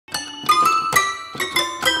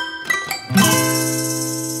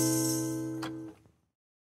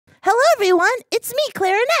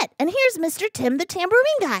Clara Nett, and here's Mr. Tim the Tambourine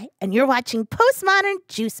Guy, and you're watching Postmodern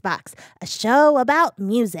JUICEBOX, a show about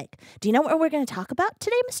music. Do you know what we're going to talk about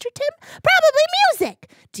today, Mr. Tim? Probably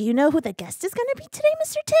music. Do you know who the guest is going to be today,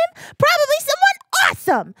 Mr. Tim? Probably someone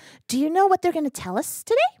awesome. Do you know what they're going to tell us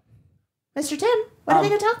today? Mr. Tim, what are they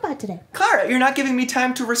going to talk about today? Clara, you're not giving me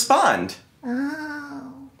time to respond.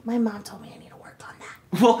 Oh, my mom told me I need to work on that.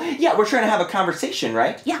 Well, yeah, we're trying to have a conversation,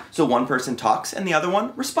 right? Yeah. So one person talks and the other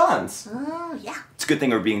one responds. Oh, yeah. It's a good thing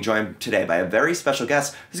we're being joined today by a very special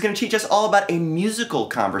guest who's going to teach us all about a musical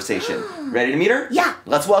conversation. Ready to meet her? Yeah.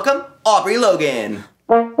 Let's welcome Aubrey Logan.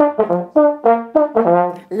 La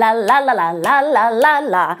la la la la la la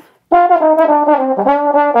la.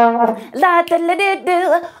 La da la da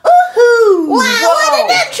do. Ooh! Wow, what an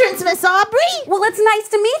entrance, Miss Aubrey! Well, it's nice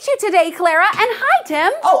to meet you today, Clara. And hi,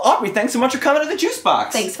 Tim. Oh, Aubrey, thanks so much for coming to the Juice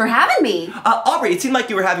Box. Thanks for having me. Aubrey, it seemed like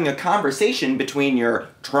you were having a conversation between your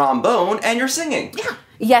trombone and your singing. Yeah.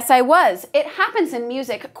 Yes, I was. It happens in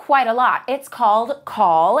music quite a lot. It's called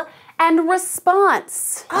call and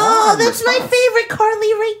response. Oh, that's my favorite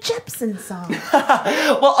Carly Rae Jepsen song.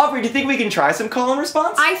 Well, Aubrey, do you think we can try some call and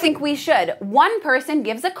response? I think we should. One person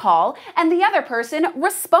gives a call and the other person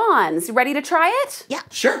responds. Ready to try it? Yeah.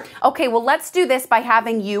 Sure. Okay, well, let's do this by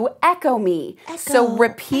having you echo me. So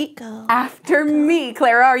repeat after me.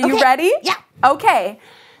 Clara, are you ready? Yeah. Okay.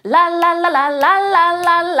 La la la la la la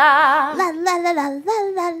la la. La la la la la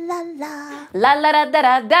la la la. La la da da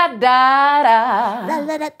da da da. La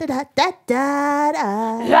la da da da da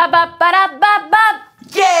da. La ba ba da ba ba.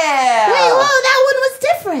 Yeah! Wait, whoa, that one was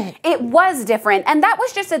different. It was different, and that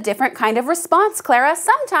was just a different kind of response, Clara.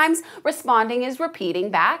 Sometimes responding is repeating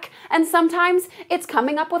back, and sometimes it's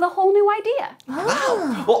coming up with a whole new idea.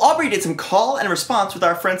 Wow. Well, Aubrey did some call and response with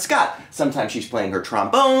our friend Scott. Sometimes she's playing her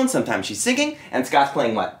trombone, sometimes she's singing, and Scott's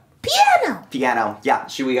playing what? Piano. Piano. Yeah.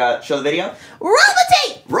 Should we show the video? Roll the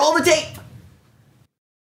tape. Roll the tape!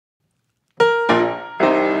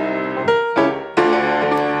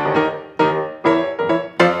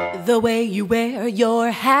 The way you wear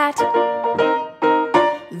your hat,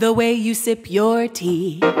 the way you sip your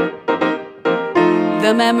tea,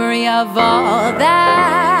 the memory of all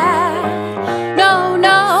that. No,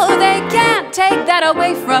 no, they can't take that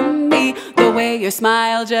away from me. The way your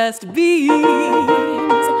smile just beams,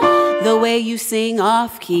 the way you sing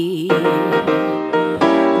off-key,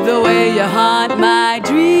 the way you haunt my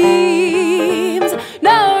dreams.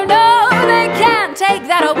 No, no, they can't take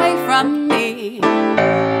that away from me.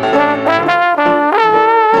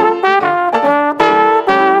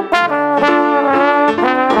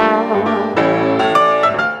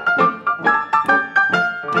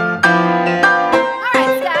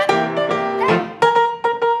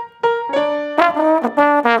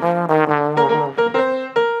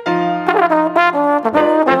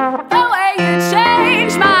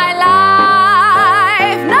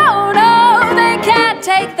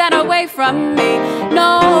 From me,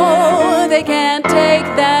 no, they can't take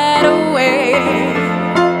that away.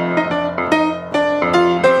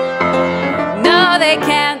 No, they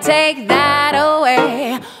can't take that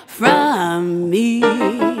away from me.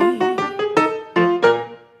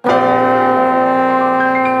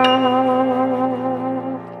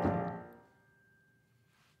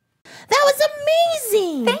 That was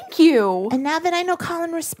amazing. Thank you. And now that I know call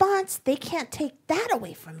and response, they can't take that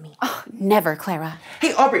away from me. Oh, never, Clara.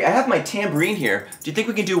 Hey, Aubrey, I have my tambourine here. Do you think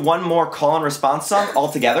we can do one more call and response song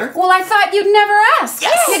all together? Well, I thought you'd never ask.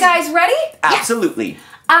 Yes. You guys ready? Absolutely.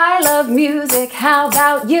 I love music, how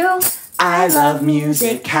about you? I love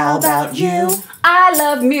music, how about you? I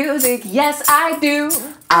love music, yes I do.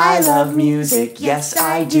 I love music, yes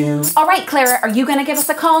I do. All right, Clara, are you gonna give us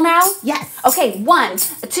a call now? Yes. Okay, 1,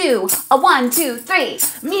 2, 1, 2, 3.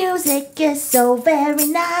 Music is so very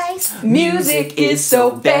nice. Music is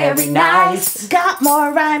so very nice. Got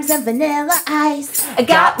more rhymes than vanilla ice. I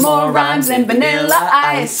got more rhymes than vanilla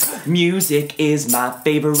ice. Music is my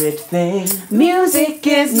favorite thing. Music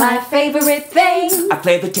is my favorite thing. I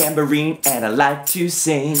play the tambourine and I like to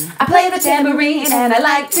sing. I play the tambourine and I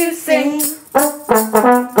like to sing.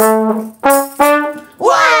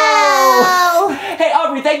 Wow! Hey,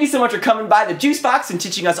 Aubrey, thank you so much for coming by the Juice Box and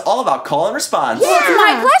teaching us all about call and response. Yeah. It's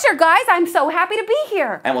my pleasure, guys. I'm so happy to be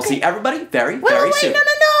here. And we'll see everybody very, Wait, very wait, soon. no,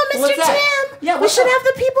 Mr. What's that? Tim. Yeah, we what's should up? have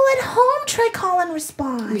the people at home try call and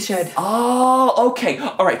response. We should. Oh, okay.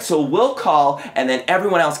 All right, so we'll call and then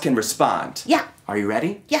everyone else can respond. Yeah. Are you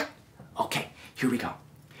ready? Yeah. Okay, here we go.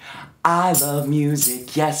 I love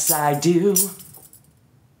music, yes I do.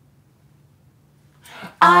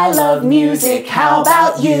 I love music, how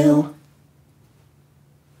about you?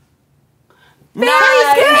 Very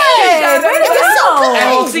good. It was so Okay. And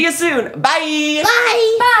we'll see you soon. Bye.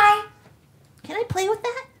 Bye. Bye. Can I play with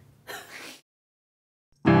that?